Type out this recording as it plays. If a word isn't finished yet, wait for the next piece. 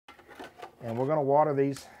And we're going to water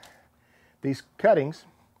these cuttings,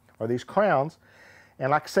 or these crowns.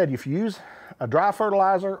 And like I said, if you use a dry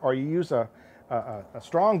fertilizer or you use a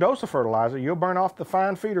strong dose of fertilizer, you'll burn off the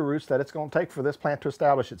fine feeder roots that it's going to take for this plant to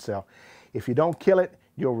establish itself. If you don't kill it,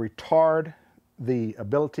 you'll retard the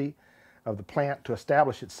ability of the plant to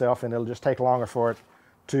establish itself, and it'll just take longer for it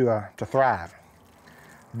to thrive.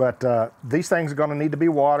 But these things are going to need to be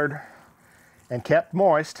watered and kept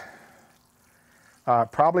moist,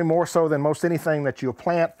 probably more so than most anything that you'll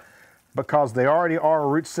plant, because they already are a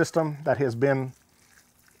root system that has been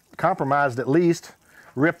compromised, at least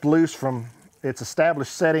ripped loose from its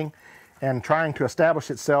established setting and trying to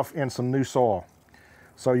establish itself in some new soil.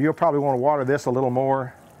 So you'll probably want to water this a little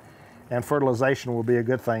more, and fertilization will be a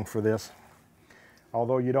good thing for this.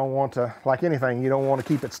 Although you don't want to, like anything, you don't want to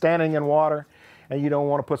keep it standing in water, and you don't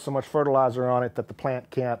want to put so much fertilizer on it that the plant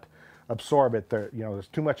can't absorb it. There's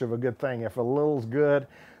too much of a good thing. If a little's good,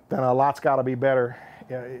 then a lot's got to be better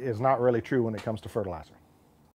is not really true when it comes to fertilizer.